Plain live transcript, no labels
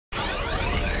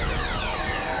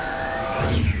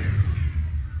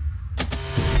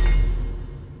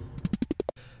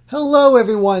Hello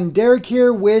everyone, Derek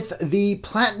here with the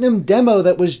Platinum demo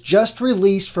that was just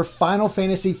released for Final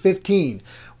Fantasy 15.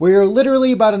 We're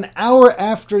literally about an hour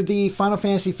after the Final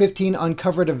Fantasy 15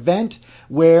 Uncovered event,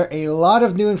 where a lot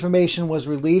of new information was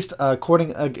released,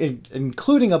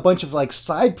 including a bunch of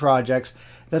side projects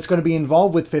that's going to be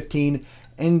involved with 15.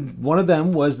 And one of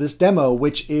them was this demo,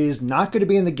 which is not going to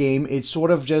be in the game. It's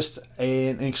sort of just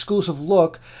an exclusive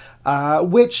look,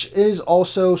 which is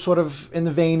also sort of in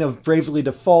the vein of Bravely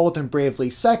Default and Bravely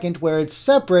Second, where it's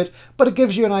separate, but it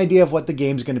gives you an idea of what the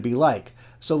game's going to be like.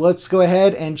 So let's go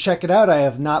ahead and check it out. I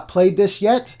have not played this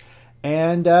yet,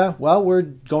 and well, we're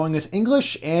going with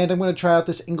English, and I'm going to try out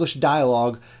this English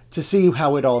dialogue to see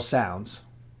how it all sounds.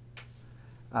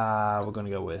 We're going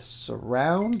to go with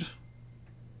Surround.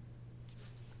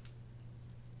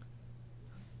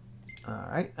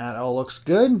 Alright, that all looks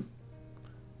good.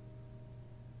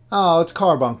 Oh, it's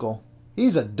Carbuncle.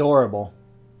 He's adorable.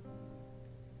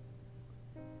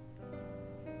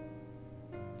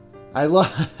 I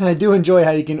do enjoy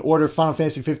how you can order Final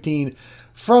Fantasy 15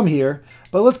 from here.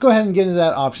 But let's go ahead and get into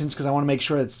that options because I want to make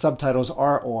sure that subtitles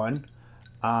are on.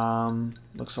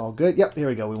 Looks all good. Yep, here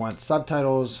we go. We want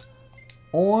subtitles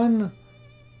on.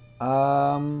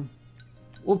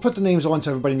 We'll put the names on so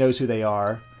everybody knows who they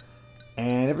are.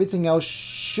 And everything else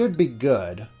should be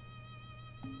good.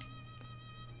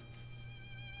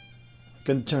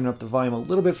 Going to turn up the volume a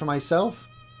little bit for myself,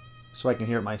 so I can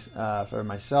hear it for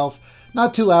myself.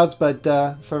 Not too loud, but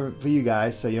for you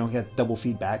guys, so you don't get double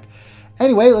feedback.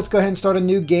 Anyway, let's go ahead and start a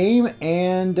new game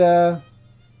and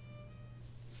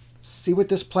see what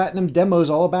this Platinum demo is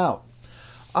all about.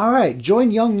 Alright,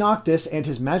 join young Noctis and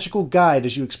his magical guide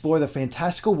as you explore the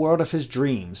fantastical world of his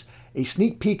dreams. A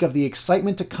sneak peek of the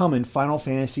excitement to come in Final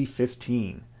Fantasy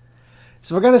 15.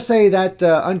 So we're going to say that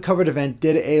Uncovered event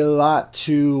did a lot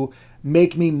to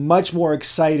make me much more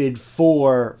excited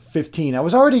for 15. I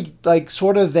was already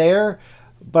sort of there,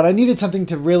 but I needed something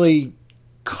to really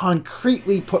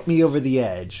concretely put me over the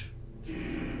edge.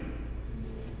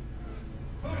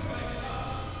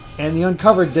 And the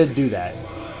Uncovered did do that.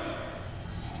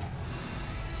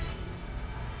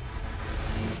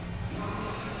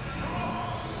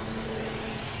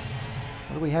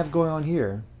 What do we have going on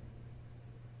here?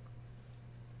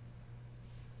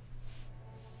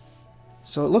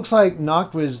 So it looks like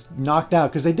Noct was knocked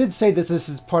out, because they did say that this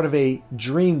is part of a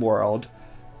dream world.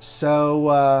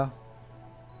 So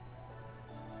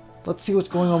let's see what's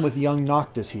going on with young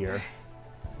Noctis here.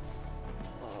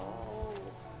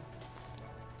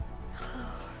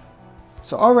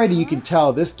 So already you can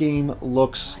tell this game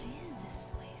looks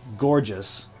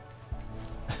gorgeous.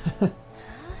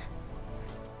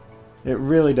 It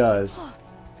really does.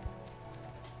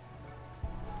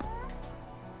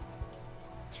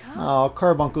 Oh,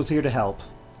 Carbuncle's here to help.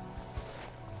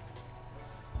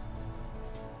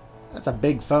 That's a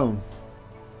big phone.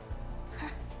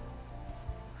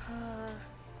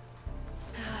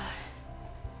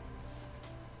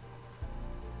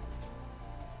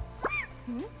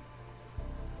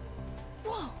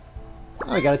 Oh,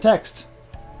 I got a text.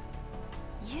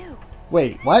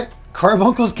 Wait, what?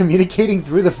 Carbuncle's communicating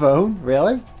through the phone?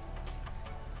 Really?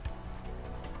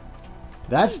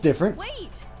 That's different. Wait.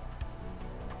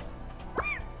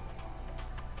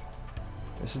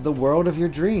 This is the world of your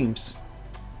dreams.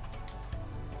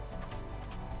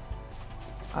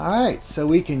 Alright, so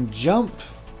we can jump,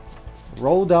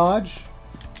 roll dodge.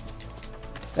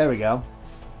 There we go.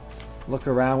 Look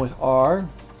around with R.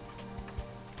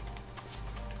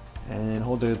 And then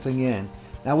hold the thing in.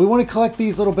 Now we want to collect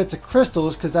these little bits of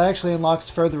crystals because that actually unlocks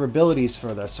further abilities for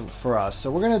us.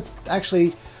 So we're going to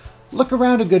actually look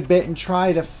around a good bit and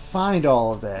try to find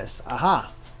all of this.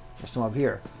 Aha! There's some up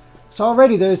here. So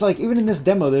already there's even in this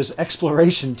demo there's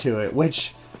exploration to it,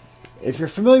 which if you're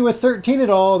familiar with 13 at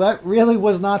all, that really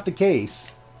was not the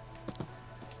case.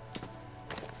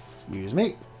 Excuse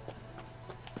me.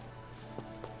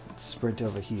 Let's sprint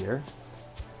over here.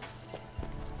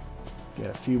 Get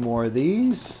a few more of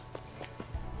these.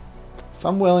 If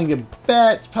I'm willing to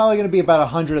bet, it's probably going to be about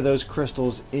 100 of those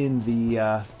crystals in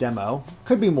the demo.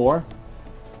 Could be more.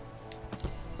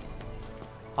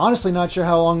 Honestly, not sure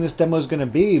how long this demo is going to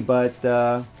be, but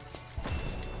there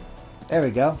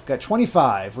we go. Got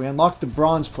 25. We unlocked the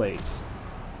bronze plates.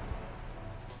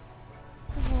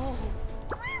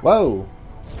 Whoa.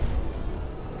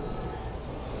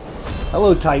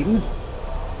 Hello, Titan.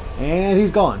 And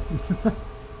he's gone.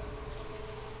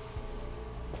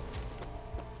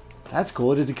 That's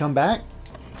cool. Does he come back?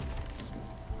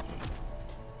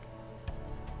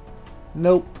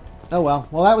 Nope. Oh well.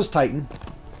 Well, that was Titan.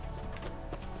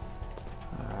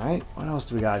 Alright, what else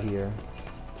do we got here?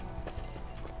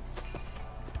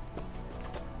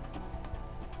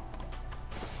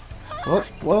 Whoa,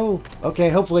 whoa. Okay,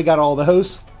 hopefully got all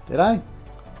those. Did I?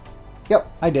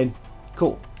 Yep, I did.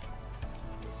 Cool.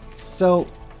 So,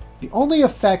 the only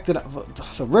effect that...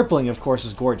 The rippling, of course,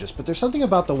 is gorgeous, but there's something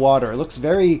about the water. It looks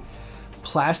very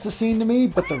plasticine to me,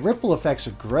 but the ripple effects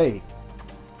are great.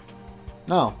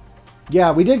 Oh.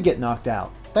 Yeah, we did get knocked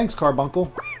out. Thanks,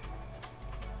 Carbuncle.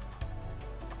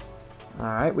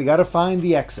 Alright, we gotta find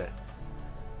the exit.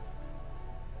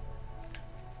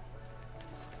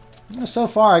 So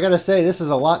far, I gotta say, this is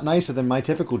a lot nicer than my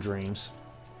typical dreams.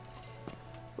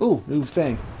 Ooh, new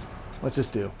thing. What's this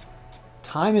do?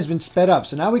 Time has been sped up,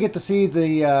 so now we get to see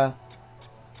the,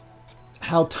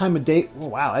 how time of day... Oh,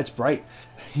 wow, that's bright.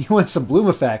 You want some bloom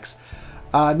effects.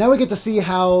 Now we get to see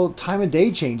how time of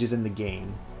day changes in the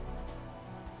game.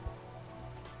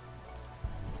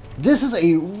 This is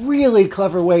a really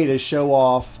clever way to show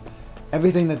off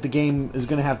everything that the game is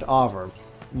going to have to offer,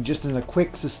 just in a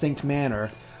quick, succinct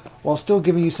manner, while still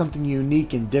giving you something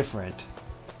unique and different.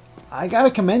 I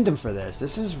gotta commend him for this.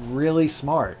 This is really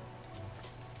smart.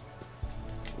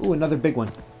 Ooh, another big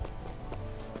one.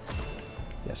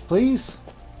 Yes, please.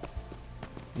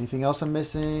 Anything else I'm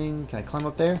missing? Can I climb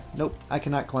up there? Nope, I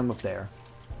cannot climb up there.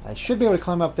 I should be able to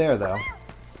climb up there, though.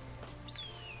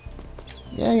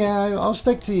 Yeah, I'll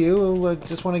stick to you. I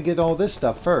just want to get all this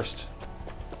stuff first.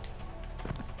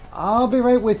 I'll be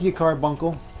right with you,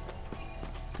 Carbuncle.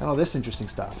 Got all this interesting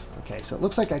stuff. Okay, so it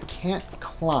looks like I can't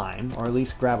climb, or at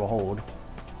least grab a hold.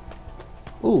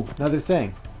 Ooh, another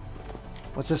thing.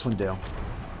 What's this one do?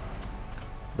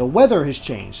 The weather has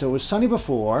changed. So it was sunny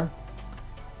before.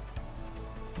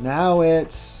 Now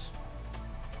it's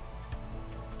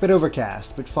a bit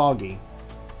overcast, a bit foggy.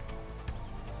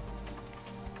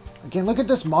 Again, look at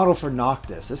this model for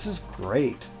Noctis. This is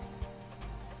great.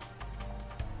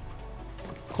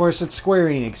 Of course, it's Square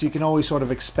Enix. You can always sort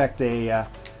of expect a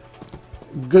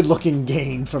good-looking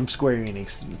game from Square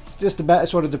Enix. Just about, it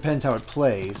sort of depends how it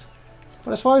plays.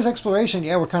 But as far as exploration,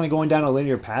 yeah, we're kind of going down a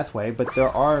linear pathway, but there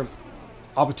are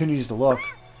opportunities to look.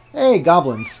 Hey,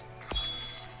 goblins.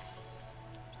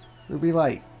 Ruby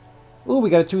Light. Ooh, we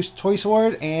got a toy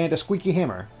sword and a squeaky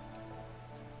hammer.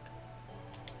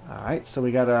 Alright, so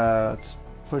we gotta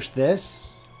push this.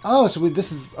 Oh, so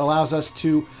this allows us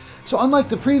to... So unlike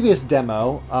the previous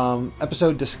demo,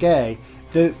 episode Disgaea,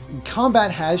 the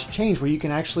combat has changed where you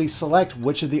can actually select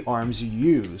which of the arms you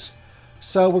use.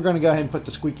 So we're going to go ahead and put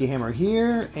the squeaky hammer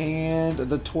here and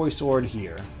the toy sword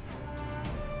here.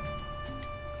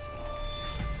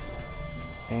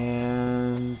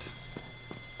 And...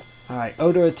 Alright,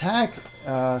 O to attack,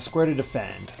 square to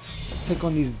defend. Let's pick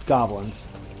on these goblins.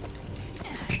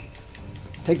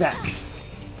 Take that.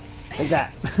 Take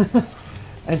that.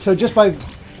 And so just by...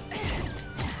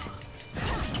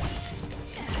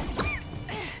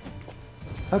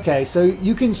 Okay, so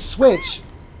you can switch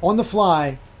on the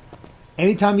fly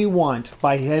anytime you want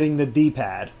by hitting the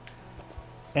D-pad.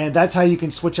 And that's how you can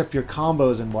switch up your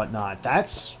combos and whatnot.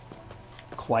 That's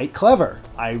quite clever.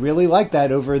 I really like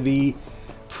that over the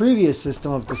previous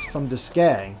system of this from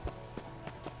Disgaea.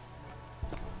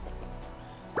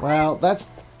 Well, that's...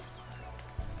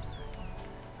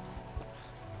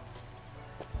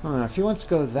 if he wants to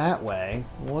go that way,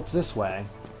 well, what's this way?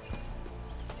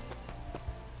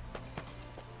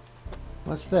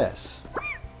 What's this?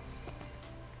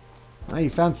 Oh, you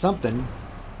found something.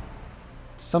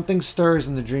 Something stirs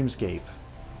in the dreamscape.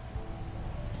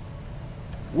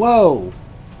 Whoa!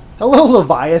 Hello,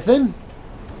 Leviathan!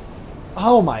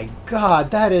 Oh my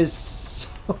god, that is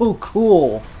so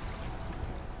cool.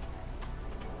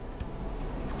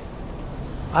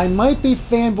 I might be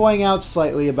fanboying out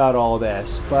slightly about all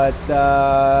this, but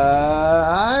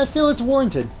I feel it's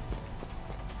warranted.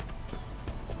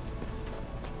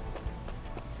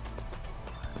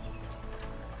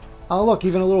 Oh look,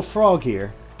 even a little frog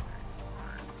here.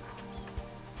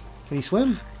 Can he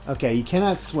swim? Okay, he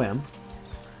cannot swim.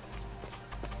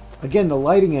 Again, the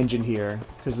lighting engine here,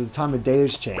 because the time of day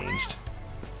has changed.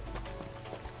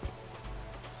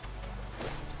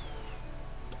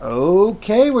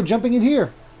 Okay, we're jumping in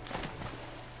here.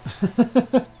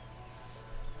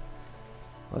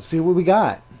 Let's see what we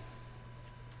got.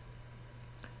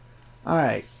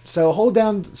 Alright, so hold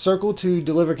down circle to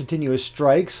deliver continuous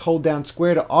strikes. Hold down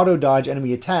square to auto-dodge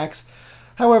enemy attacks.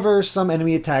 However, some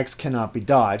enemy attacks cannot be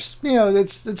dodged. You know,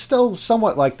 it's still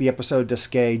somewhat like the episode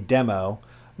Disgaea demo.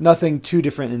 Nothing too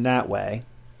different in that way.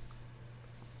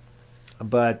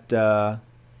 But, let's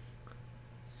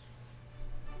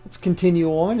continue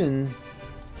on and...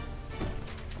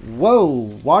 Whoa!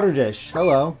 Water dish.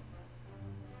 Hello.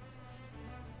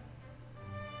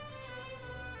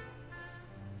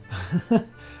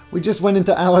 We just went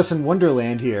into Alice in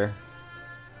Wonderland here.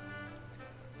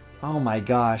 Oh my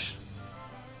gosh.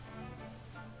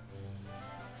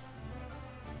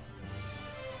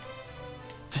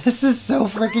 This is so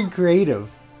freaking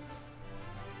creative.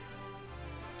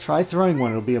 Try throwing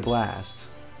one, it'll be a blast.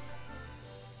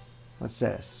 What's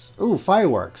this? Ooh,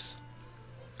 fireworks.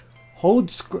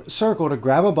 Hold circle to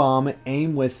grab a bomb and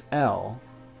aim with L.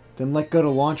 Then let go to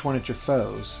launch one at your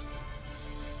foes.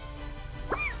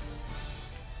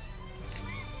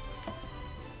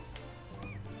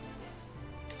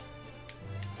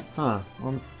 Huh.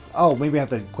 Oh, maybe I have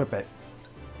to equip it.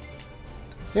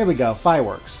 Here we go.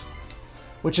 Fireworks.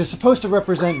 Which is supposed to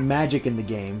represent magic in the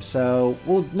game. So,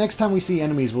 next time we see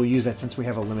enemies, we'll use that since we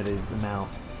have a limited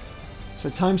amount. So,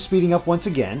 time's speeding up once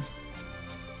again.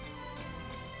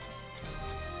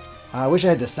 I wish I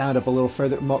had the sound up a little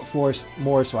further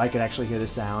more so I could actually hear the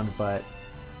sound, but...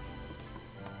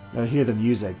 Or hear the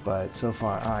music, but so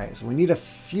far... Alright, so we need a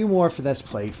few more for this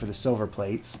plate, for the silver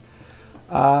plates.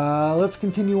 Let's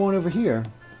continue on over here.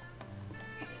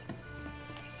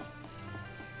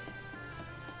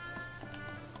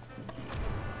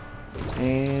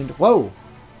 And, whoa!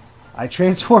 I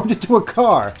transformed into a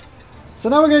car. So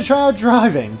now we're going to try out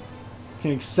driving.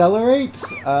 Can accelerate,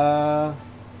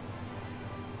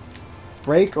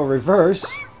 brake or reverse.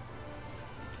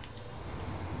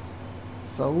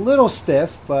 It's a little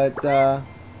stiff, but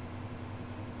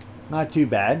not too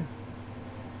bad.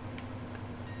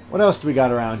 What else do we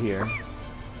got around here?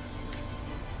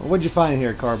 Well, what'd you find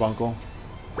here, Carbuncle?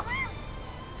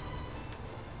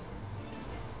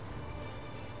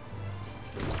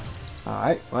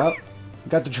 Alright, well,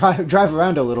 got to drive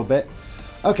around a little bit.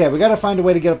 Okay, we gotta find a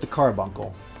way to get up to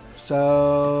Carbuncle.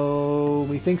 So,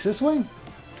 we think this way?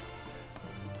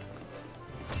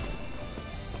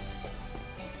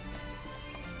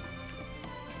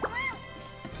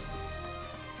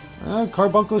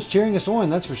 Carbuncle's cheering us on,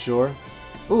 that's for sure.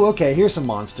 Ooh, okay, here's some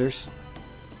monsters.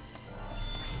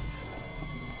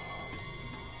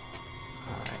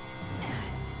 Alright.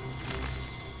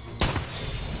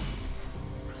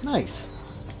 Nice.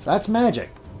 So that's magic.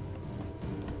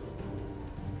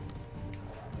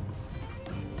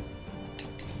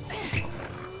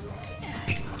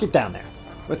 Get down there.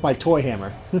 With my toy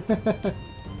hammer.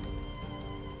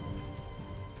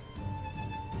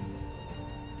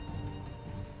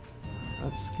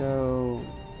 Let's go...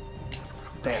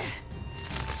 There.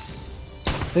 I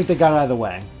think they got out of the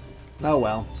way. Oh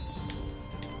well.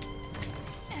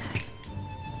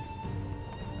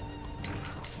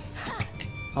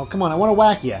 Oh, come on, I want to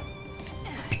whack you.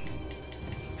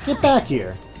 Get back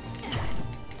here.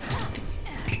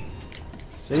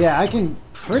 So yeah, I can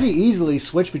pretty easily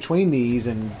switch between these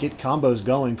and get combos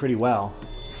going pretty well.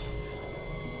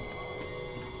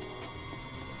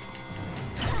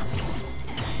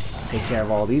 Take care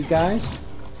of all these guys.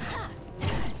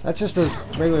 That's just a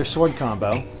regular sword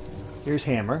combo. Here's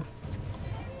Hammer.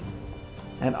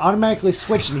 And automatically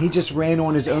switched, and he just ran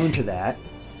on his own to that.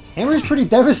 Hammer is pretty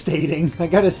devastating, I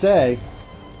gotta say.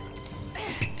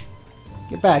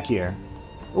 Get back here.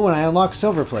 Oh, and I unlocked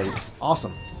silver plates.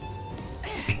 Awesome.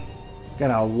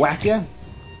 Gonna whack ya.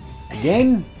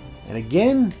 Again. And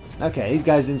again. Okay, these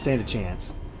guys didn't stand a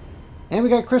chance. And we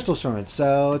got crystals from it,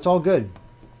 so it's all good.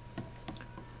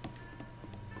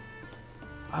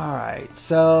 Alright,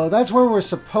 so that's where we're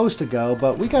supposed to go,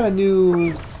 but we got a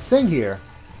new thing here.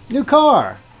 New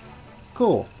car!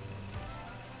 Cool.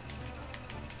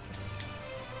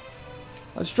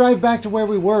 Let's drive back to where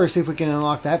we were, see if we can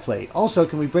unlock that plate. Also,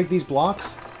 can we break these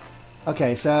blocks?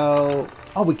 Okay, so...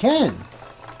 Oh, we can!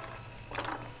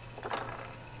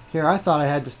 Here, I thought I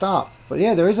had to stop. But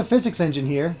yeah, there is a physics engine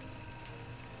here.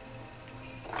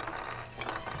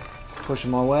 Push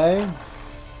them away.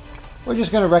 We're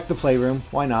just going to wreck the playroom.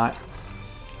 Why not?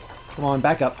 Come on,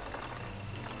 back up.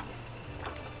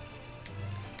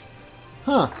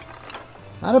 Huh.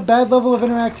 Not a bad level of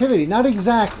interactivity. Not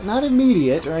exact, not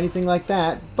immediate or anything like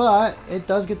that, but it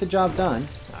does get the job done.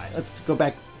 Alright, let's go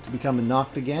back to becoming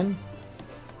knocked again.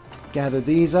 Gather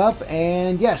these up,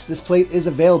 and yes, this plate is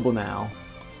available now.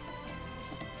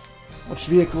 Which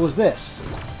vehicle is this?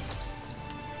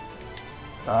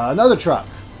 Another truck.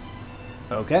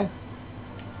 Okay.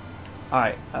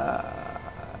 Alright,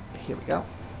 here we go.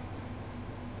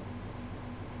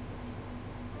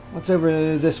 What's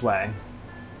over this way?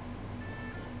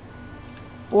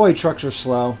 Boy, trucks are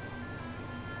slow.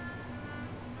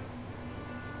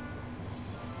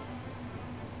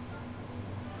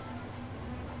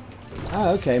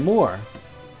 Ah, okay, more.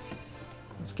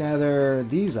 Let's gather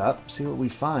these up, see what we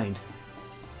find.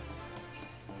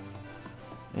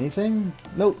 Anything?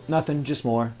 Nope, nothing, just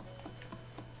more.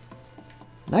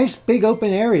 Nice big open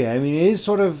area. I mean, it is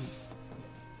sort of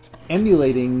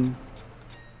emulating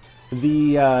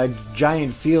the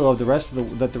giant feel of the rest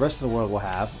of the rest of the world will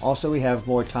have. Also, we have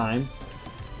more time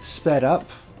sped up.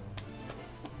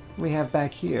 What do we have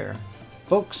back here?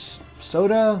 Books,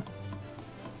 soda,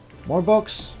 more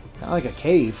books. Kind of like a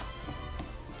cave.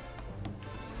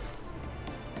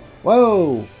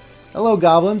 Whoa! Hello,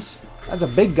 goblins. That's a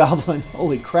big goblin.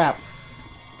 Holy crap.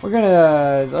 We're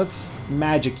gonna... let's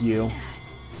magic you.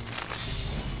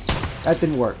 That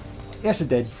didn't work. Yes, it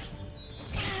did.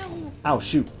 Ow,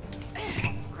 shoot.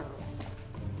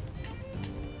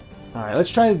 Alright, let's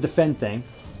try the defend thing.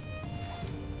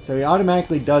 So he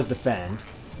automatically does defend.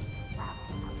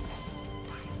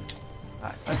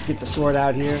 Alright, let's get the sword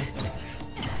out here.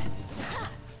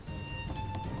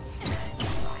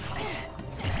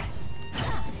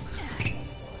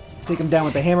 Take him down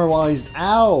with the hammer while he's...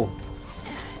 ow!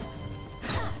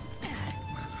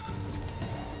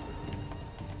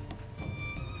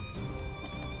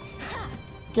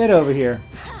 Get over here.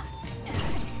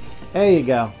 There you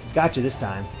go. Got you this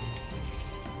time.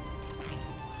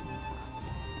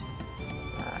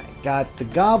 Alright, got the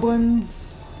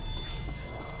goblins.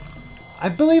 I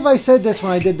believe I said this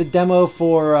when I did the demo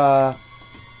for...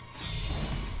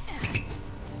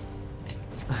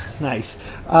 nice.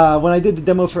 When I did the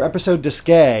demo for episode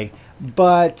Disgaea.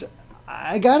 But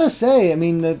I gotta say, I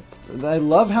mean, I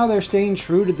love how they're staying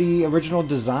true to the original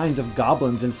designs of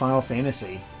goblins in Final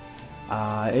Fantasy.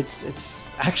 It's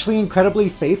actually incredibly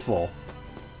faithful.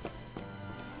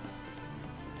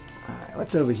 Alright,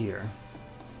 what's over here?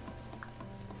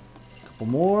 A couple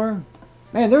more.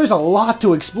 Man, there's a lot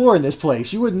to explore in this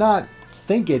place. You would not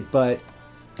think it, but...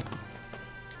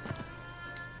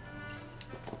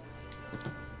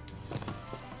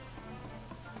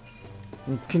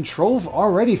 control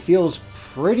already feels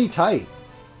pretty tight.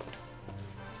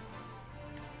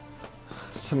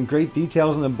 Some great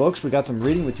details in the books. We got some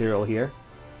reading material here.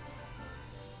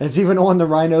 And it's even on the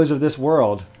rhinos of this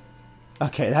world.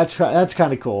 Okay, that's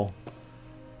kind of cool.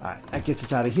 Alright, that gets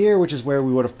us out of here, which is where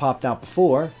we would have popped out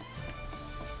before.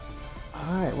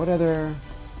 Alright, what other...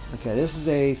 okay, this is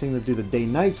a thing to do the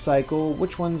day-night cycle.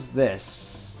 Which one's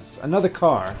this? Another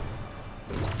car.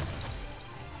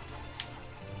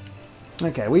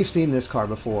 Okay, we've seen this car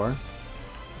before.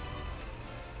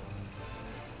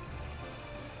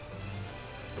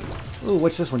 Ooh,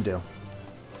 what's this one do?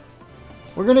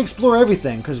 We're going to explore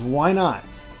everything, because why not?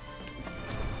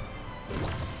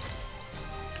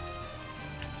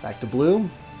 Back to blue.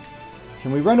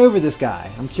 Can we run over this guy?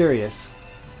 I'm curious.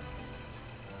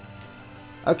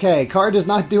 Okay, car does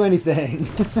not do anything.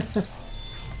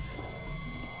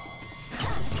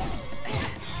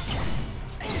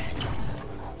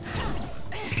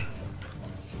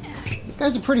 These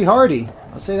guys are pretty hardy.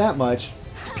 I'll say that much.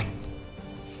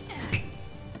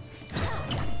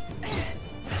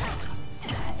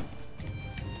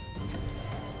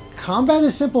 Combat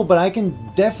is simple, but I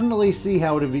can definitely see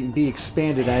how it would be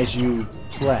expanded as you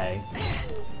play.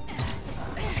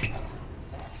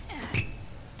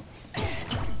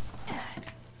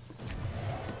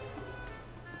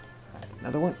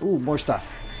 Another one. Ooh, more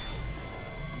stuff.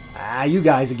 Ah, you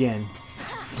guys again.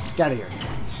 Get out of here.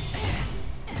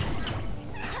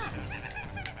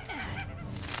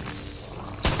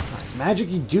 Right, magic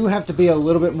you do have to be a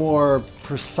little bit more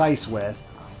precise with.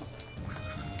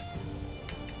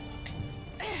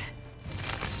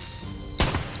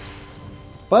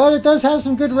 But it does have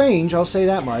some good range, I'll say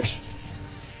that much.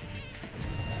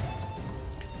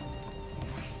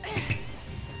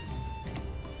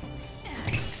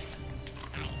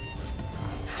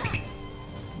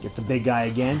 Get the big guy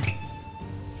again.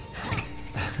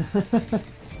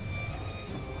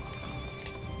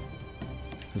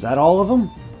 Is that all of them?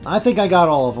 I think I got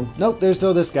all of them. Nope, there's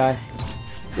still this guy.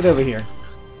 Get over here.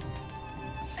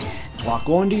 Lock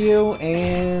onto you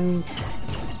and...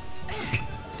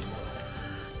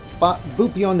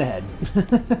 boop you on the head.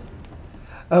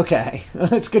 Okay,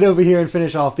 let's get over here and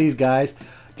finish off these guys.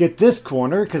 Get this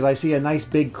corner, because I see a nice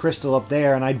big crystal up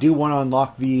there, and I do want to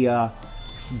unlock the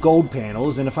gold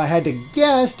panels. And if I had to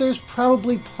guess, there's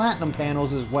probably platinum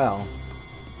panels as well.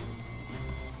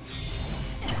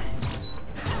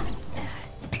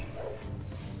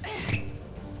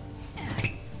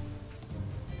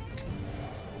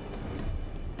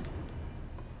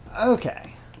 Okay.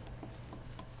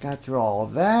 Got through all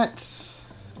of that.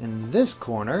 In this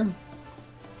corner,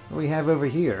 what do we have over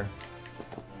here?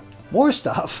 More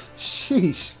stuff.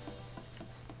 Sheesh.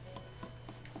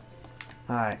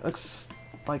 Alright, looks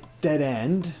like dead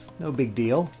end. No big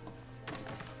deal.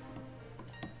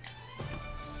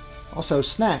 Also,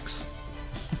 snacks.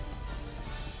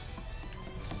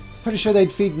 Pretty sure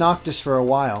they'd feed Noctis for a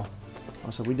while.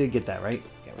 Also, we did get that, right?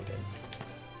 Yeah, we did.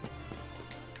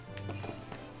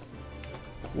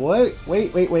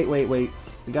 Wait.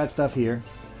 We got stuff here.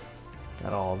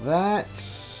 Got all that.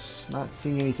 Not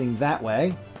seeing anything that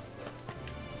way.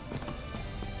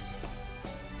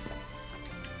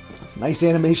 Nice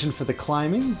animation for the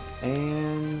climbing.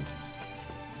 And...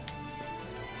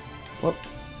 whoop.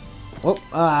 Whoop.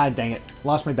 Ah, dang it.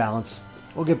 Lost my balance.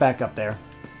 We'll get back up there.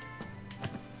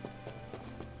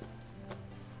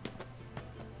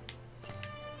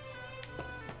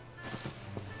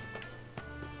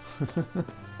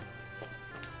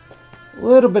 A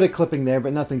little bit of clipping there,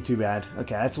 but nothing too bad.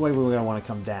 Okay, that's the way we're going to want to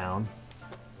come down.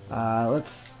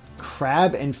 Let's...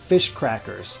 crab and fish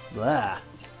crackers. Blah.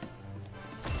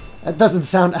 That doesn't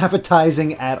sound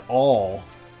appetizing at all.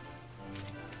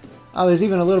 Oh, there's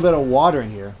even a little bit of water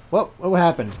in here. What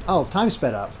happened? Oh, time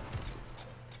sped up.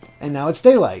 And now it's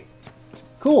daylight.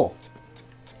 Cool.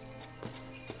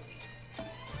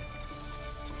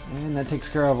 And that takes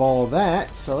care of all of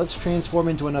that. So let's transform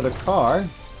into another car.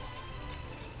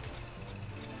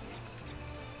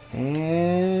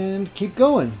 And keep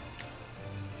going.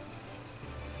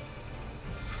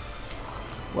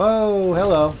 Whoa,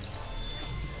 hello.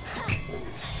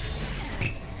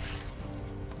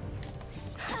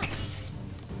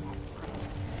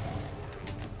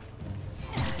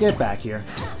 Get back here.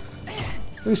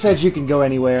 Who said you can go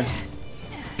anywhere?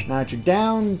 Now that you're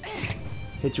down,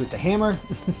 hit you with the hammer.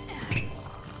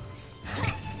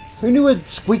 Who knew a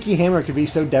squeaky hammer could be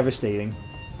so devastating?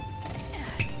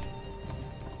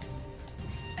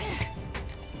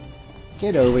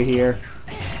 Get over here.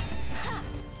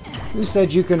 Who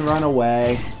said you can run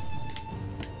away?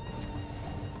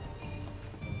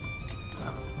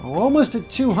 We're almost at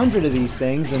 200 of these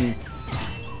things, and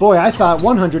boy, I thought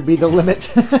 100 would be the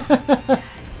limit.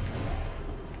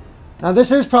 Now,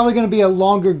 this is probably going to be a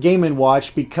longer Game &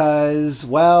 Watch because,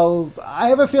 well, I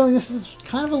have a feeling this is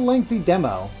kind of a lengthy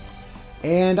demo.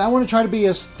 And I want to try to be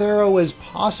as thorough as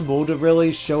possible to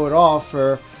really show it off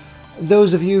for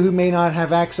those of you who may not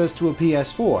have access to a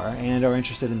PS4 and are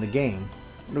interested in the game.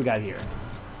 What do we got here?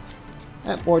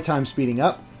 More time speeding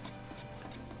up.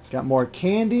 Got more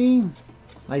candy.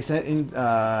 Nice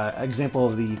example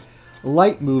of the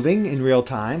light moving in real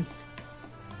time.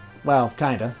 Well,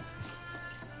 kinda.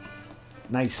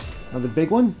 Nice. Another big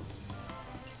one.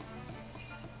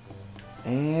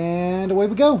 And away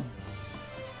we go.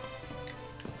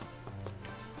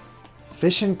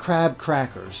 Fish and crab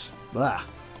crackers. Blah.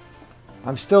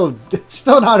 I'm still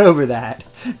not over that.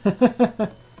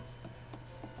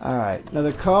 Alright,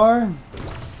 another car.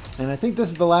 And I think this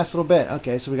is the last little bit.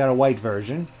 Okay, so we got a white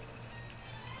version.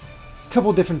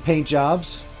 Couple different paint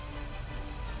jobs.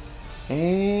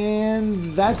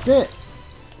 And that's it.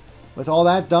 With all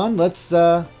that done, let's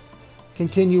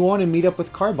continue on and meet up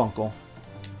with Carbuncle.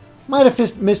 Might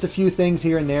have missed a few things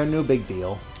here and there, no big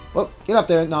deal. Whoop, get up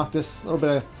there, Noctis. A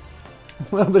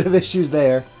little bit of issues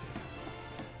there.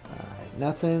 Alright,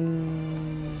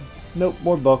 nothing. Nope,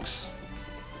 more books.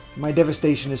 My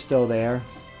devastation is still there.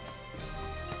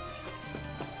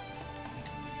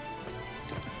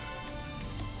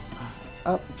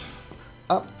 Up,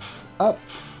 up, up.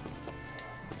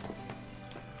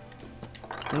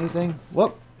 Anything?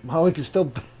 Whoop. Oh, we can still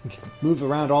move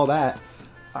around all that.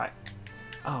 Alright.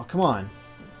 Oh, come on.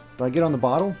 Do I get on the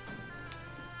bottle?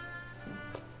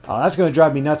 Oh, that's going to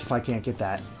drive me nuts if I can't get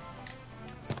that.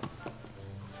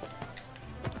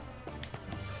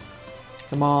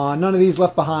 Come on. None of these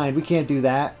left behind. We can't do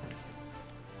that.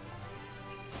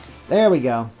 There we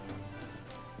go.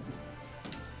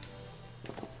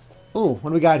 Ooh, what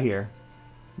do we got here?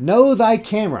 Know thy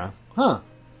camera. Huh.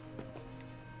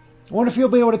 I wonder if you'll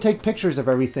be able to take pictures of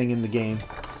everything in the game.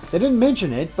 They didn't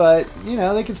mention it, but, you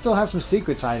know, they can still have some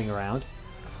secrets hiding around.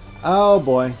 Oh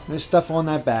boy, there's stuff on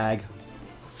that bag.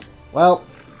 Well,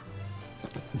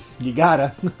 you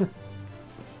gotta.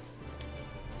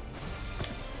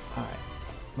 Alright,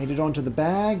 made it onto the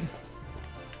bag.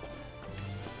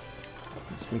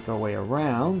 Let's make our way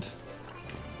around.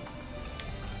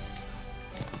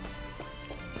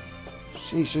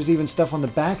 Sheesh, there's even stuff on the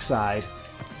backside.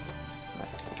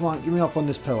 Come on, give me up on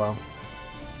this pillow.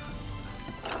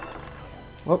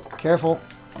 Whoop, careful.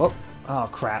 Whoop. Oh,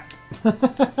 crap.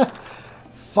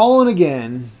 Falling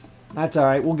again. That's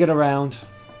alright, we'll get around.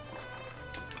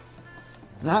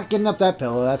 Not getting up that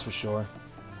pillow, that's for sure.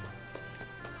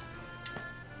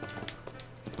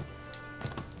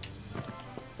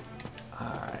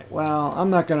 Alright, well, I'm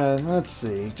not gonna... Let's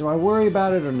see. Do I worry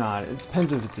about it or not? It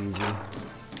depends if it's easy.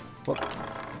 Whoop.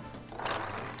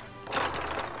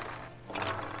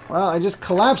 Well, I just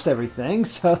collapsed everything,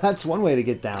 so that's one way to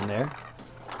get down there.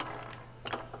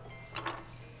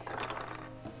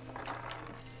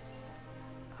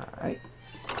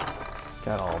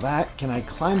 Got all that. Can I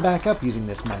climb back up using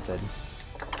this method?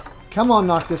 Come on,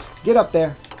 Noctis. Get up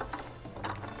there.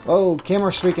 Oh,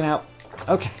 camera's freaking out.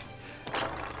 Okay.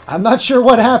 I'm not sure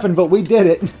what happened, but we did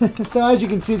it. So as you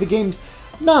can see, the game's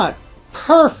not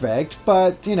perfect,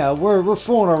 but, you know, we're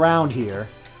fooling around here.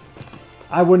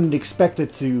 I wouldn't expect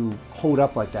it to hold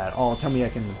up like that. Oh, tell me I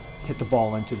can hit the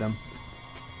ball into them.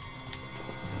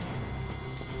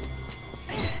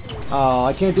 Oh,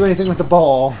 I can't do anything with the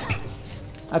ball.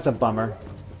 That's a bummer.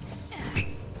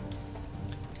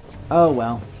 Oh,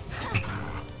 well.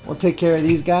 We'll take care of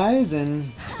these guys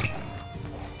and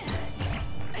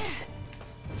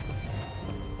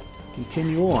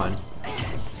continue on.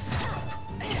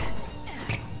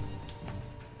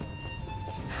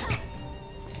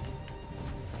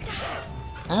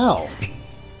 Ow.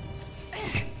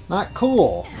 Not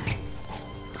cool.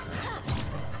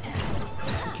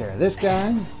 Take care of this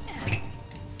guy.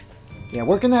 Yeah,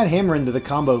 working that hammer into the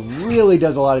combo really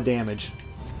does a lot of damage.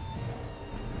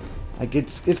 Like,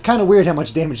 it's kind of weird how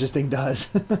much damage this thing does.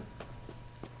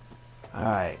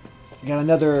 Alright. We got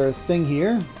another thing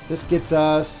here. This gets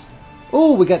us...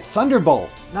 Ooh, we got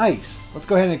Thunderbolt. Nice. Let's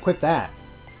go ahead and equip that.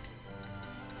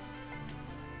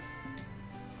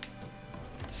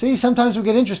 See, sometimes we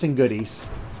get interesting goodies.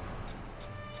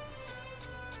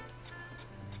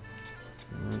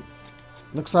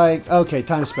 Looks like... Okay,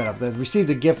 time sped up. The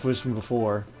received a gift was from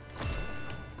before.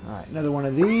 Alright, another one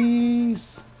of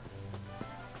these.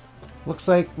 Looks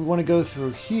like we want to go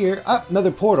through here. Ah,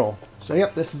 another portal. So,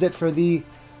 yep, this is it for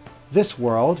this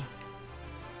world.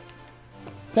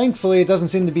 Thankfully, it doesn't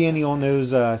seem to be any on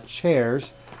those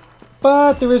chairs.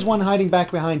 But there is one hiding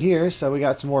back behind here, so we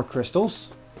got some more crystals.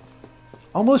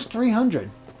 Almost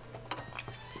 300.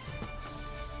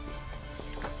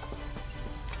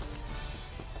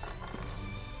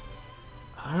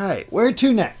 Alright, where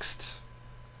to next?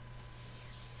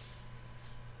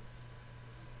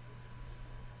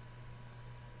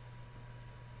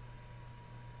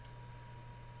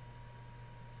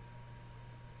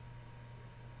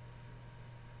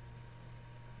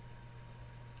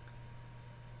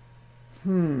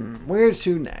 Where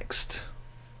to next?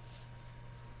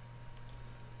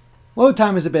 Load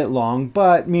time is a bit long,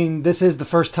 but I mean, this is the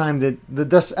first time that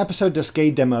the episode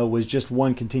Duscae demo was just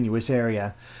one continuous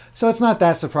area. So it's not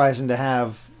that surprising to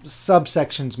have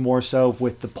subsections more so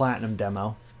with the Platinum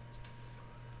demo.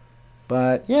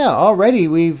 But yeah, already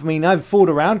I've fooled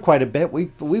around quite a bit.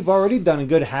 We've already done a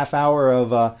good half hour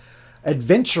of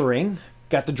adventuring.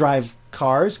 Got to drive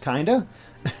cars, kinda.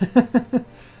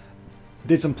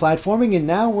 Did some platforming, and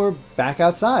now we're back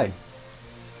outside.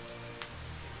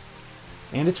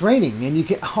 And it's raining, and you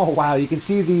can... Oh, wow, you can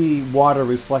see the water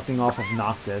reflecting off of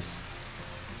Noctis.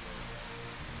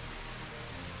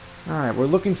 Alright, we're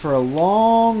looking for a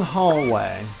long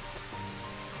hallway.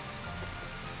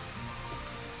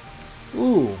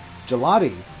 Ooh,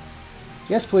 gelati.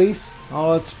 Yes, please.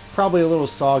 Oh, it's probably a little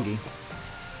soggy.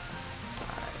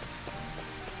 Alright.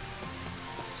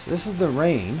 So this is the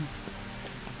rain.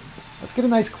 Let's get a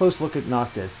nice close look at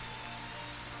Noctis.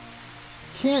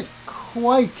 Can't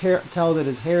quite tell that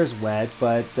his hair's wet,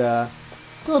 but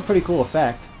still a pretty cool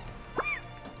effect.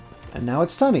 And now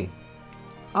it's sunny.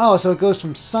 Oh, so it goes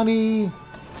from sunny...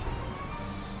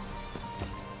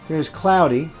 Here's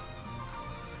cloudy.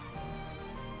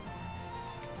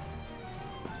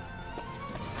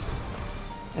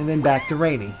 And then back to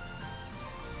rainy.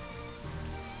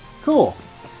 Cool.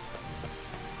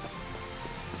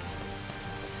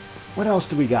 What else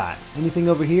do we got? Anything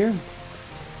over here?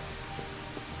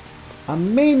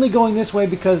 I'm mainly going this way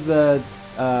because the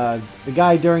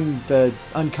guy during the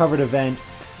uncovered event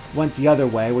went the other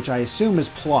way, which I assume is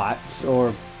plots,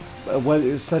 or what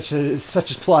such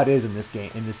as plot is in this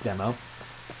game, in this demo.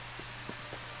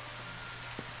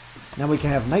 Now we can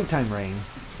have nighttime rain.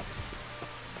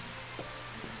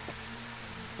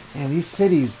 And these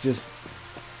cities just...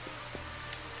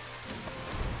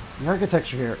 The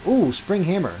architecture here. Ooh, spring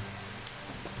hammer.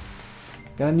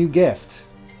 Got a new gift.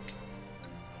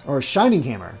 Or a shining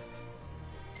hammer.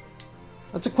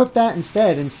 Let's equip that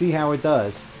instead and see how it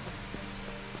does.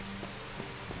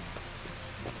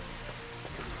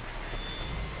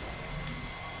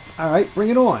 Alright, bring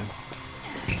it on.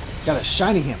 Got a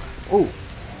shining hammer. Oh.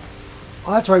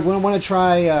 Oh, that's right. We want to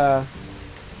try...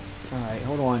 Alright,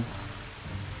 hold on.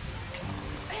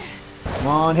 Come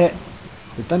on, hit.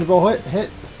 Did Thunderbolt hit?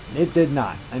 It did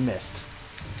not. I missed.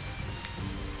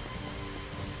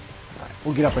 Alright,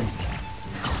 we'll get up and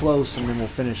close and then we'll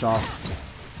finish off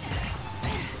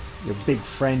your big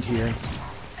friend here.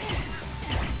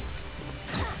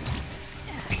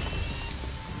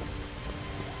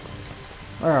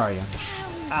 Where are you?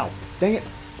 Ow. Dang it.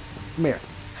 Come here.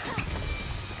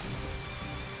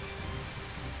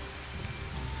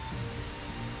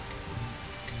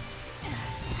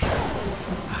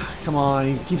 Come on,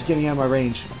 he keeps getting out of my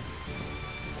range.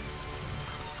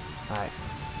 Alright.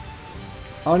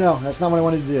 Oh no, that's not what I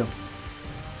wanted to do.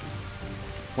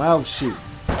 Well, shoot.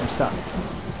 I'm stuck.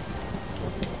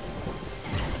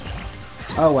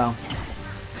 Oh well.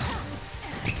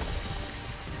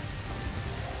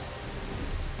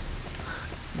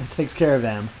 That takes care of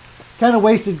them. Kind of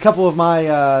wasted a couple of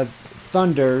my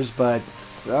thunders, but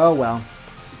oh well.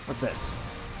 What's this?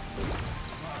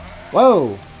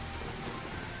 Whoa!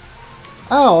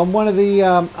 Oh, I'm one of the.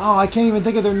 Oh, I can't even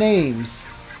think of their names.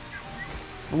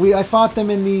 I fought them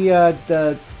in the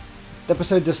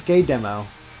episode Duscae demo.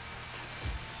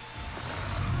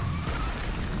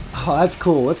 Oh, that's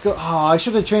cool. Let's go. Oh, I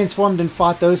should have transformed and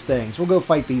fought those things. We'll go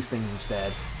fight these things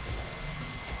instead.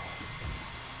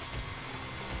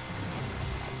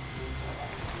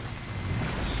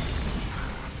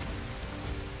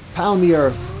 Pound the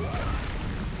earth.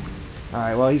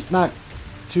 Alright, well, he's not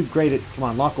too great at... Come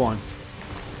on, lock on.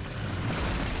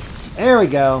 There we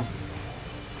go.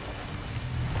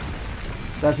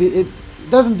 So if it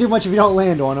doesn't do much if you don't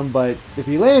land on him, but if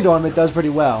you land on him, it does pretty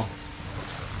well.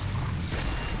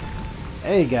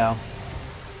 There you go.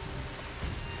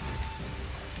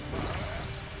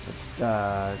 Let's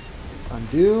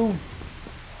undo.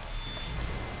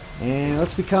 And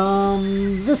let's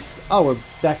become this. Oh, we're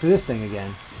back to this thing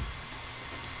again.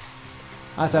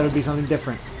 I thought it would be something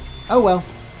different. Oh well.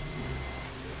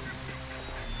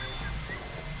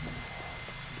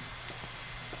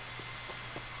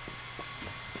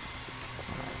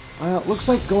 Well, it looks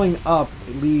like going up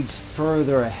leads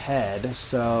further ahead,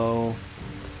 so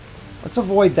let's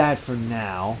avoid that for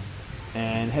now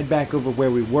and head back over where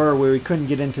we were, where we couldn't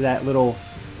get into that little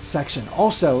section.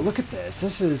 Also, look at this.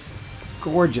 This is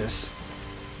gorgeous.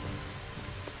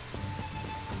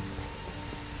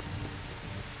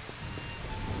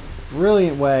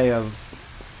 Brilliant way of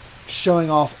showing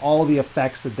off all the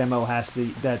effects the demo has to,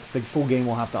 that the full game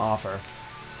will have to offer.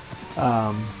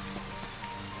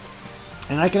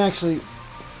 And I can actually...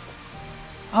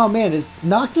 Oh man, does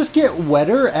Noctis get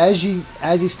wetter as he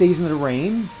stays in the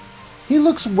rain? He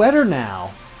looks wetter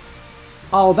now.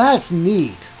 Oh, that's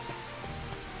neat.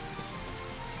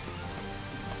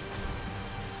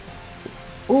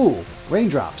 Ooh,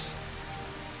 raindrops.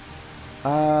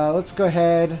 Let's go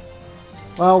ahead.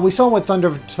 Well, we saw what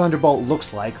Thunderbolt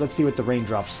looks like. Let's see what the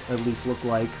raindrops at least look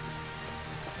like.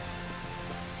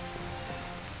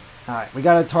 Alright, we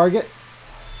got a target.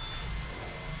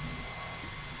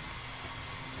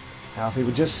 Now, if he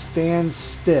would just stand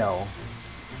still.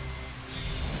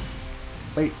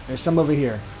 Wait, there's some over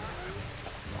here.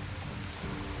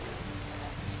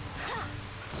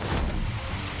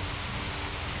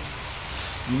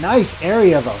 Nice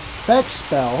area of effect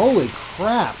spell. Holy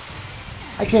crap.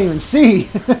 I can't even see.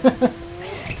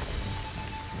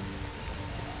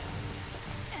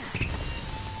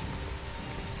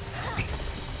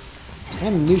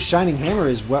 And the new Shining Hammer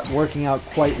is working out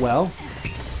quite well.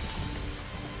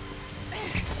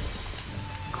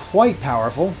 Quite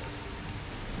powerful.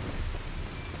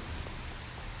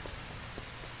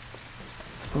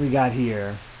 What do we got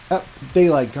here? Oh,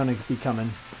 daylight gonna be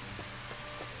coming.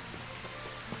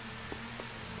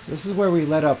 This is where we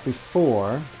let up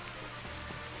before.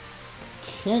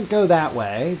 Can't go that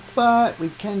way, but we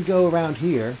can go around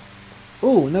here.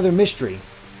 Ooh, another mystery.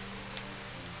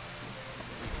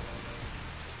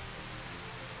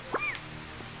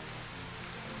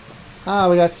 Ah,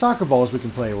 we got soccer balls we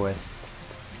can play with.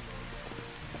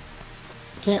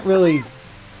 Can't really...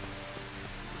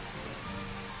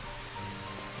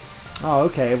 Oh,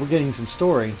 okay, we're getting some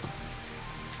story.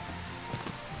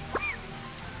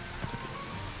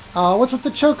 Oh, what's with the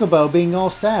Chocobo being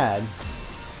all sad?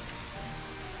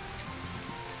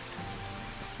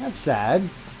 That's sad.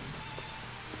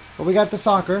 Well, we got the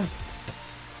soccer.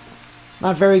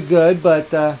 Not very good,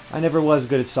 but I never was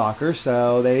good at soccer,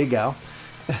 so there you go.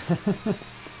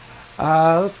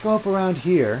 Let's go up around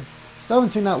here. Still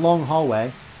haven't seen that long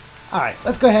hallway. Alright,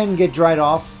 let's go ahead and get dried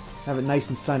off. Have it nice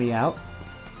and sunny out.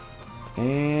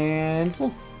 And...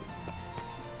 well,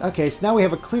 okay, so now we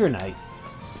have a clear night.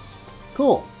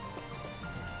 Cool.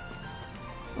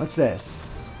 What's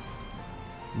this?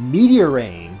 Meteor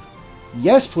rain.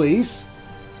 Yes, please.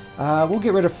 We'll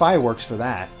get rid of fireworks for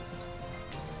that.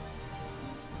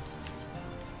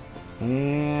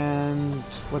 And...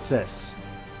 what's this?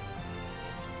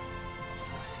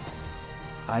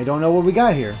 I don't know what we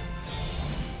got here.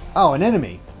 Oh, an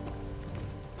enemy.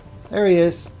 There he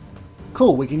is.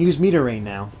 Cool, we can use meteor rain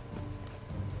now.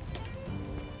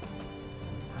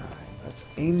 Let's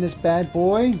aim this bad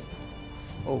boy.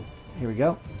 Oh, here we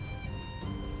go.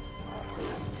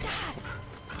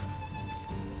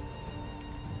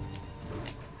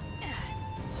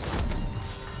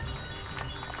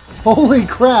 Holy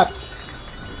crap!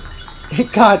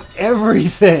 It got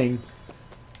everything!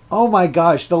 Oh my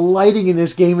gosh, the lighting in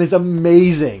this game is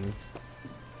amazing.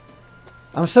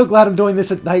 I'm so glad I'm doing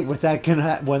this at night when that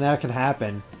can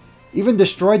happen. Even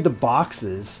destroyed the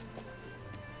boxes.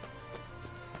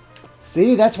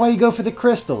 See, that's why you go for the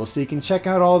crystals, so you can check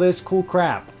out all this cool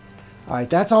crap. Alright,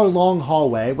 that's our long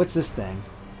hallway. What's this thing?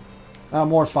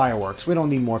 More fireworks. We don't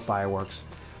need more fireworks.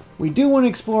 We do want to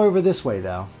explore over this way,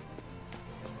 though.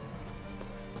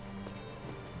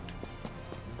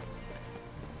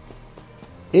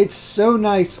 It's so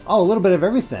nice. Oh, a little bit of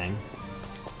everything.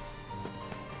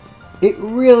 It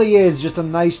really is just a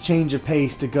nice change of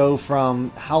pace to go from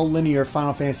how linear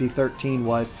Final Fantasy XIII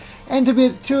was, and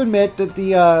to admit that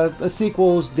the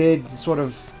sequels did sort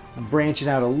of branch it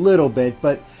out a little bit,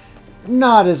 but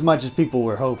not as much as people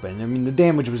were hoping. I mean, the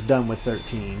damage was done with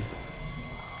 13.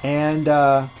 And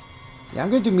yeah, I'm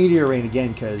going to do Meteor Rain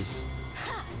again because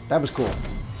that was cool.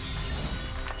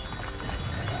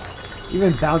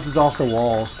 Even bounces off the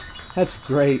walls. That's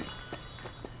great.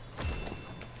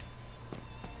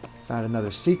 Found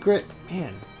another secret.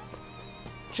 Man,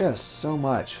 just so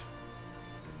much.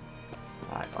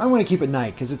 I want to keep it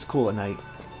night because it's cool at night.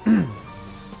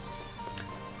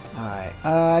 Alright,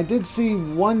 I did see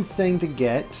one thing to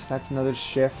get. That's another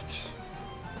shift.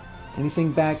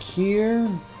 Anything back here?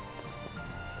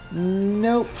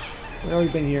 Nope. We've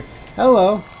already been here.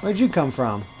 Hello, where'd you come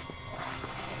from?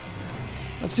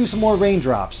 Let's do some more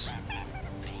raindrops.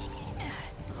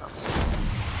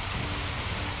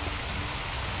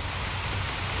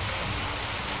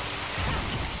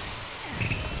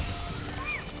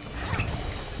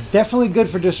 Definitely good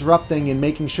for disrupting and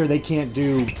making sure they can't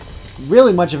do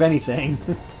really much of anything.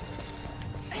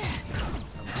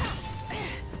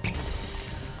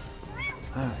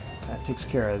 Alright, that takes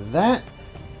care of that.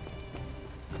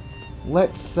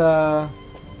 Let's, where'd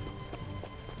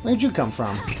you come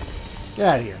from? Get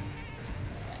out of here.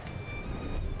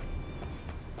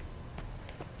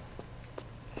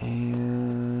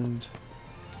 And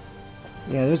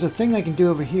yeah, there's a thing I can do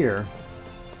over here.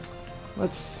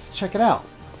 Let's check it out.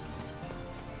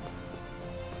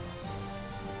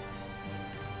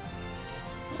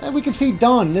 And we can see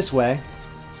dawn this way.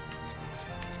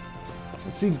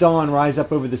 Let's see dawn rise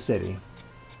up over the city.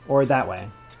 Or that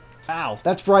way. Ow,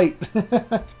 that's bright.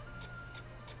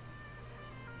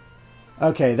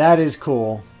 Okay, that is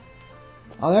cool.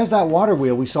 Oh, there's that water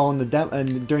wheel we saw in the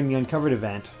during the Uncovered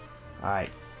event. Alright.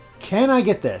 Can I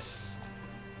get this?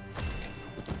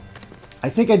 I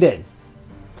think I did.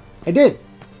 I did.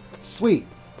 Sweet.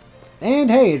 And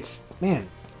hey, it's... Man,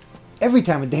 every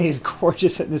time of day is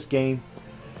gorgeous in this game.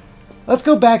 Let's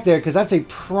go back there, because that's a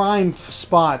prime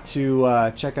spot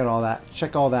to check all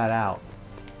that out.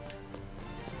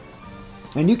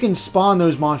 And you can spawn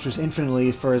those monsters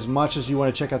infinitely for as much as you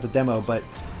want to check out the demo, but...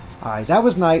 Alright, that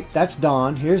was night. That's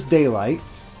dawn. Here's daylight.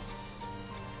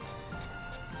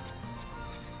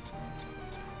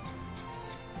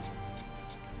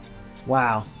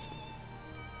 Wow.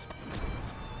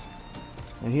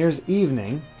 And here's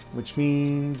evening, which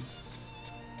means...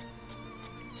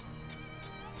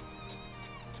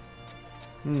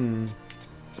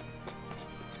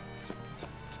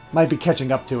 Might be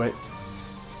catching up to it.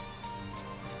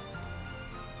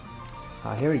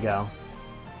 Ah, here we go.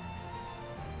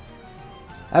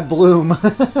 That bloom.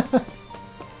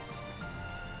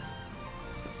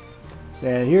 So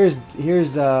yeah,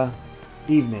 here's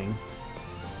evening.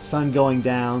 Sun going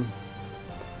down.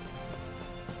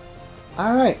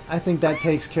 Alright, I think that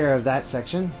takes care of that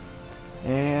section.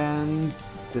 And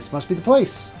this must be the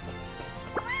place.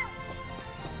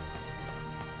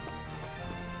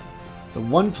 The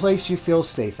one place you feel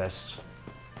safest.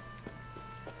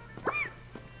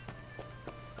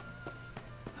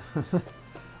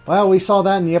 Well, we saw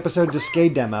that in the episode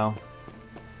Discade demo.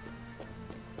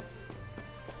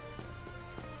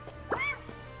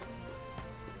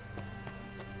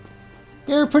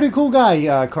 You're a pretty cool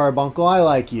guy, Carbuncle. I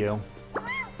like you.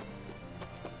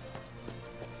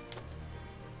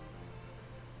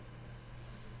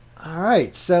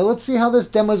 Alright, so let's see how this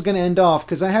demo is going to end off,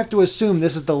 because I have to assume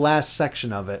this is the last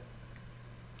section of it.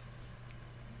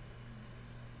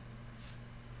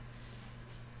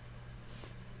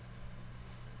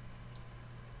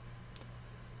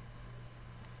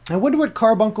 I wonder what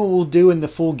Carbuncle will do in the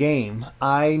full game.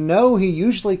 I know he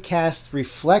usually casts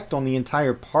Reflect on the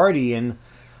entire party, and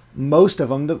most of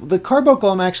them. The carbuncle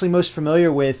I'm actually most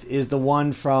familiar with is the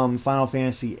one from Final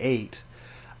Fantasy VIII.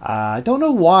 I don't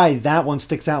know why that one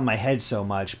sticks out in my head so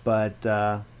much, but...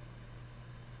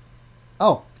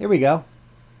 Oh, here we go.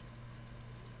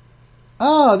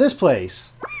 Oh, this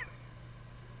place.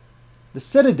 The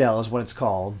Citadel is what it's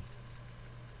called.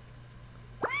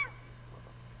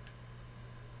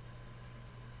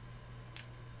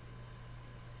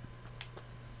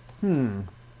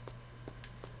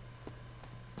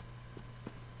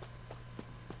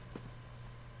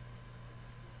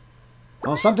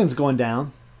 Oh, something's going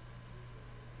down.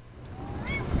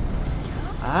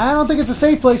 I don't think it's a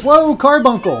safe place. Whoa,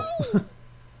 carbuncle!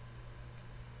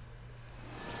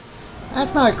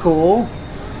 That's not cool.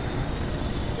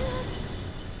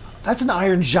 That's an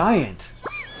Iron Giant.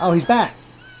 Oh, he's back.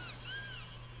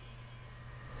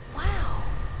 Wow.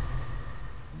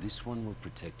 This one will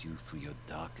protect you through your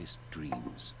darkest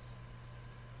dreams.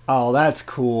 Oh, that's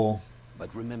cool.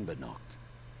 But remember, Noct,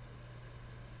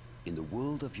 in the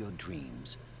world of your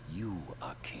dreams, you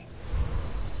are king.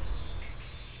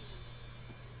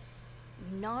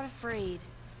 Not afraid.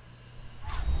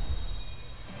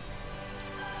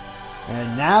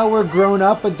 And now we're grown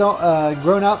up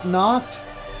Noct.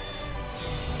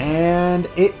 And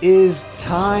it is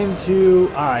time to...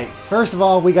 Alright, first of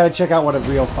all, we gotta check out what a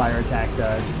real fire attack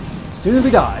does. As soon as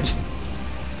we dodge.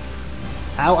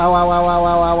 Ow, ow, ow, ow, ow,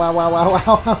 ow, ow, ow, ow,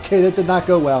 ow, ow. Okay, that did not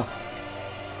go well.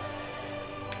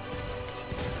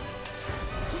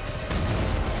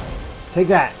 Take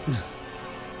that.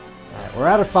 Alright, we're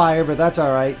out of fire, but that's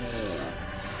alright.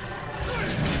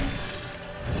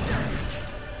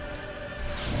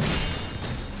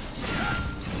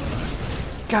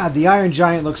 God, the Iron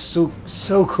Giant looks so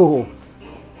cool.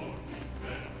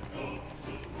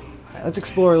 Alright, let's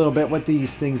explore a little bit what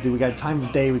these things do. We got time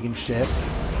of day we can shift.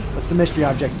 What's the mystery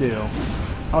object do?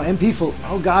 Oh, MP full.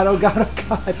 Oh god, oh god, oh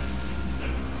god.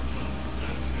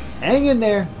 Hang in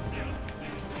there.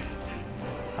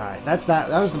 Alright, that's that.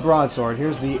 That was the broadsword.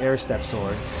 Here's the air step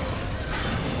sword.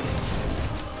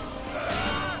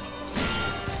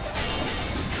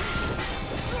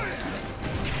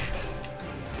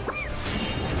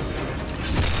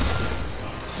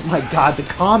 Oh my god, the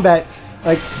combat,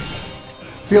 like,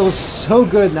 feels so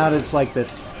good now that it's like this.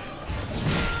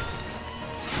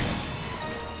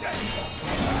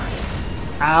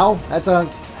 Ow, that's a...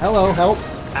 Hello, help.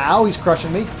 Ow, he's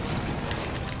crushing me.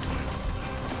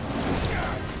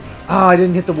 Oh, I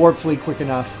didn't hit the warp fleet quick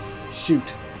enough.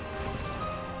 Shoot.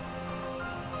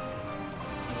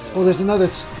 Oh, there's another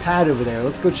pad over there.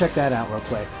 Let's go check that out real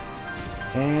quick.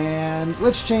 And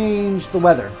let's change the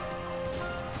weather.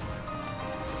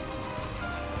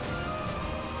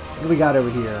 What do we got over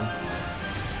here?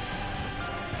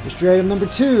 Mystery item number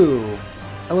 2.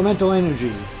 Elemental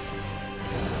energy.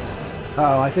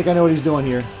 Uh-oh, I think I know what he's doing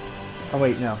here. Oh,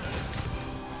 wait, no.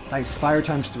 Nice. Fire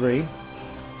times 3.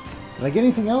 Did I get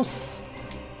anything else?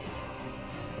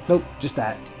 Nope, just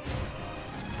that.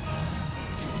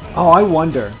 Oh, I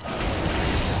wonder.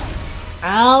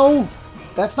 Ow!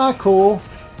 That's not cool.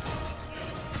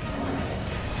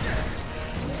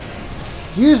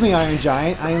 Excuse me, Iron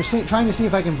Giant. I am trying to see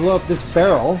if I can blow up this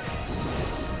barrel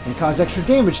and cause extra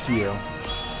damage to you.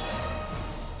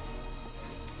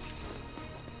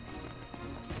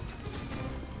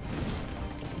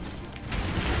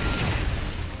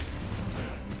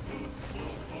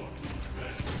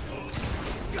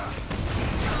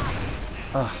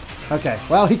 Okay,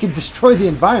 well, he can destroy the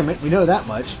environment. We know that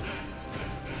much.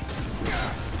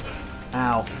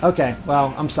 Ow. Okay,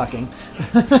 well, I'm sucking.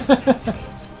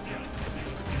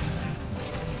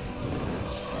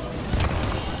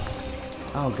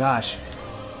 Oh, gosh.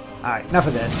 Alright, enough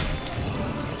of this.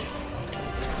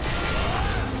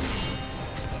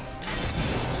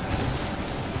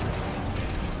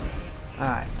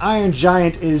 Alright, Iron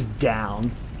Giant is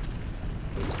down.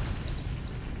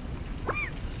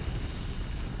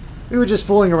 We were just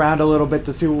fooling around a little bit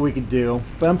to see what we could do.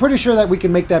 But I'm pretty sure that we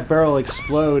can make that barrel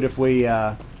explode if we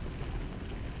hit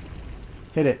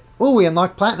it. Oh, we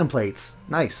unlocked platinum plates.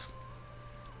 Nice.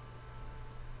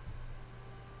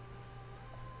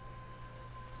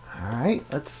 Alright,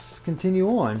 let's continue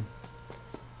on.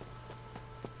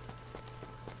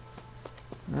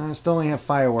 I still only have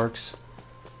fireworks.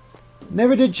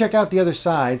 Never did check out the other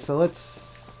side, so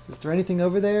let's... Is there anything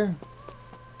over there?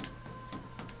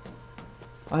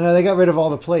 Oh no, they got rid of all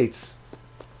the plates.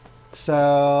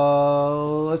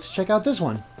 So let's check out this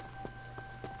one.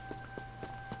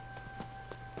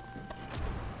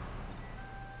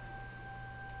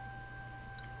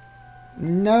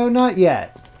 No, not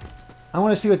yet. I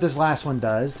want to see what this last one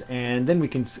does, and then we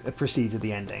can proceed to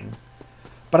the ending.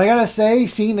 But I gotta say,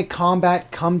 seeing the combat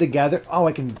come together... Oh,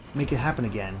 I can make it happen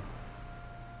again.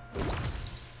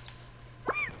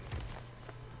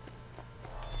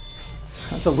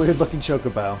 That's a weird looking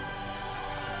chocobo.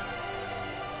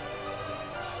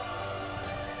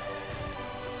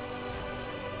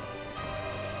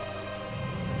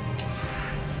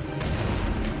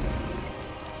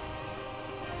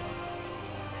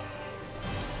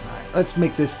 Alright, let's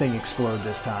make this thing explode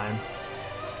this time.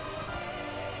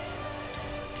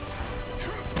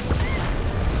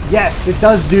 Yes, it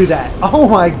does do that. Oh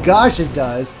my gosh, it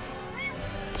does.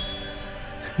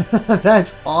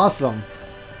 That's awesome.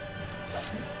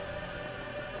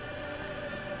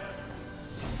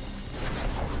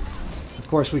 Of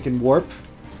course, we can warp.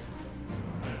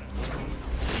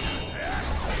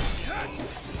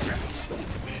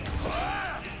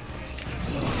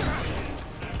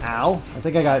 Ow. I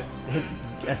think I got hit.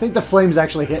 I think the flames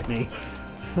actually hit me.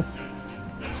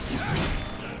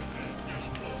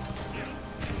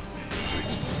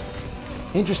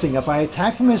 Interesting, if I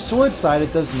attack from his sword side,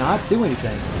 it does not do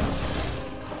anything.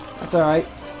 That's alright.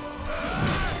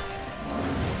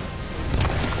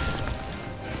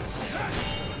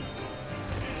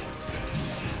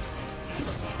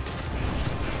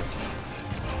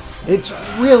 It's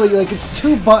really, like, it's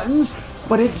 2 buttons,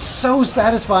 but it's so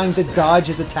satisfying to dodge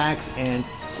his attacks and,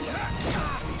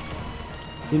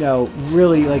 you know,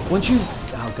 really, like, once you...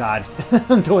 Oh, God.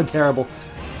 I'm doing terrible.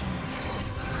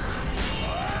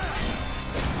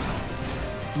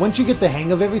 Once you get the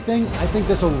hang of everything, I think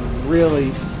this will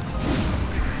really...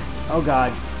 Oh,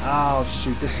 God. Oh,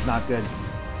 shoot. This is not good.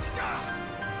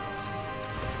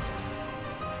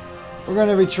 We're going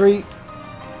to retreat.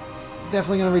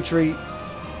 Definitely going to retreat.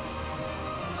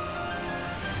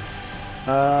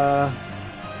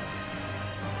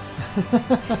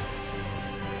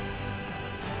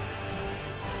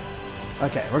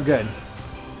 Okay, we're good.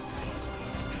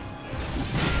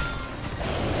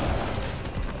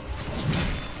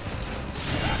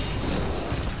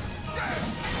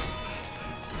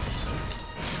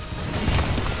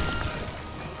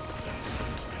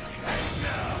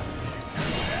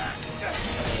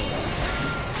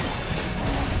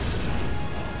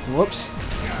 Whoops.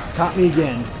 Caught me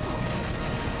again.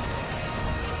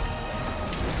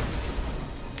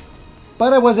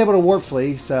 But I was able to warp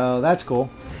flee, so that's cool.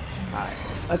 Alright,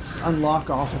 let's unlock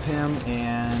off of him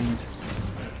and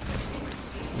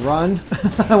run.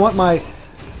 I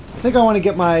think I want to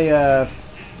get my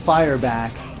fire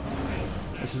back.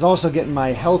 This is also getting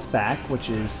my health back, which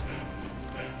is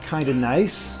kind of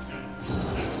nice.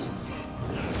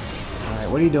 Alright,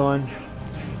 what are you doing?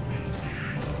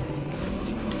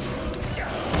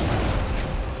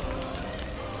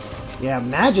 Yeah,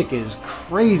 magic is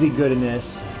crazy good in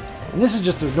this. And this is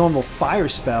just a normal fire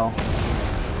spell.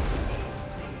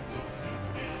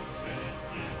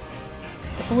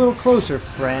 Step a little closer,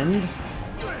 friend.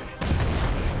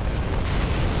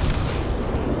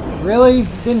 Really?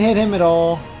 Didn't hit him at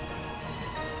all.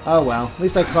 Oh well, at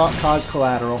least I caused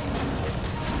collateral.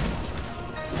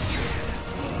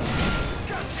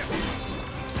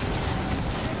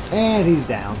 And he's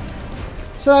down.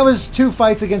 So that was 2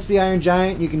 fights against the Iron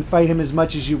Giant. You can fight him as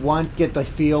much as you want, get the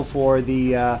feel for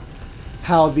the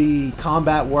how the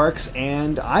combat works,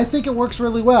 and I think it works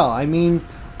really well. I mean,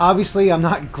 obviously I'm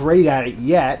not great at it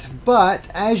yet, but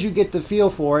as you get the feel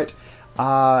for it,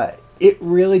 it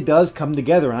really does come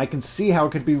together, and I can see how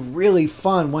it could be really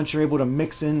fun once you're able to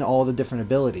mix in all the different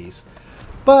abilities.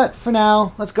 But for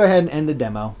now, let's go ahead and end the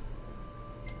demo.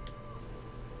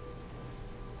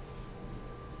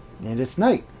 And it's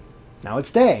night. Now it's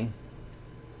day.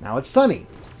 Now it's sunny.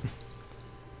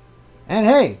 And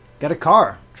hey, got a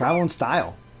car. Travel in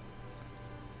style.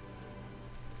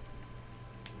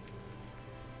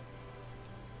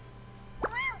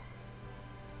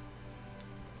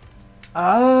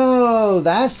 Oh,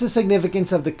 that's the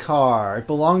significance of the car. It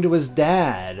belonged to his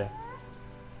dad.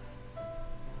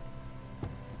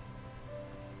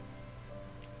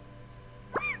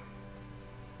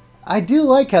 I do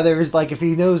like how there's, like, if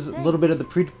he knows a little bit of the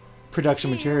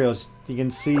pre-production materials,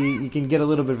 you can get a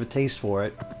little bit of a taste for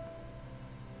it.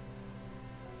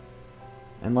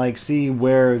 And, like, see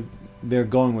where they're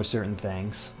going with certain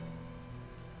things.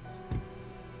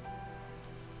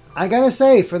 I gotta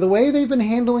say, for the way they've been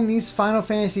handling these Final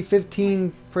Fantasy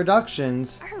 15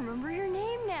 productions, I remember your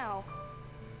name now.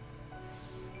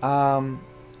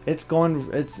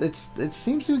 it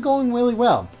seems to be going really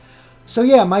well. So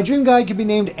yeah, my dream guide could be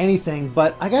named anything,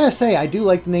 but I gotta say, I do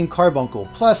like the name Carbuncle.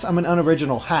 Plus, I'm an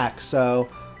unoriginal hack, so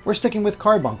we're sticking with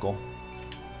Carbuncle.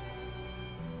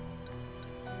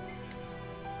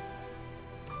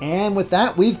 And with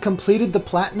that, we've completed the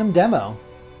Platinum demo.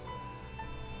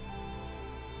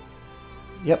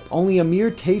 Yep, only a mere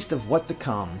taste of what to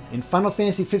come. In Final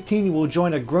Fantasy XV, you will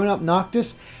join a grown-up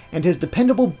Noctis and his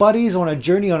dependable buddies on a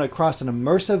journey across an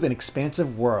immersive and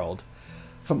expansive world.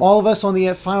 From all of us on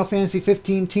the Final Fantasy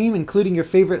XV team, including your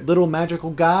favorite little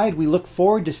magical guide, we look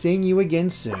forward to seeing you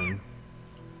again soon.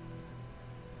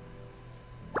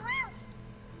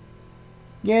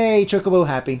 Yay, Chocobo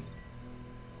happy.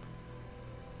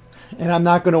 And I'm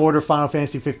not going to order Final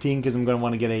Fantasy XV because I'm going to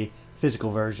want to get a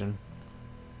physical version.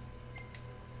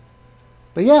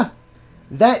 But yeah,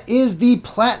 that is the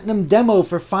Platinum demo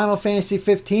for Final Fantasy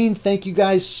XV. Thank you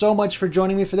guys so much for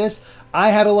joining me for this.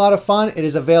 I had a lot of fun. It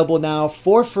is available now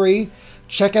for free.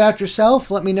 Check it out yourself.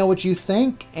 Let me know what you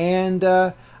think. And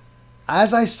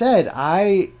as I said,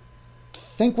 I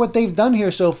think what they've done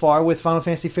here so far with Final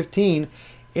Fantasy XV,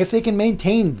 if they can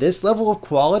maintain this level of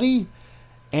quality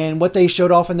and what they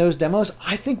showed off in those demos,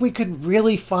 I think we could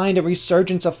really find a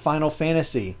resurgence of Final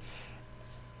Fantasy.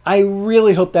 I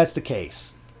really hope that's the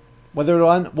case. Whether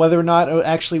or not it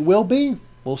actually will be,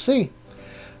 we'll see.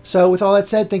 So with all that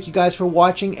said, thank you guys for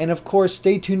watching, and of course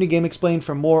stay tuned to GameXplain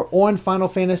for more on Final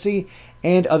Fantasy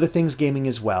and other things gaming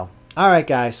as well. Alright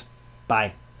guys,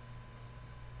 bye.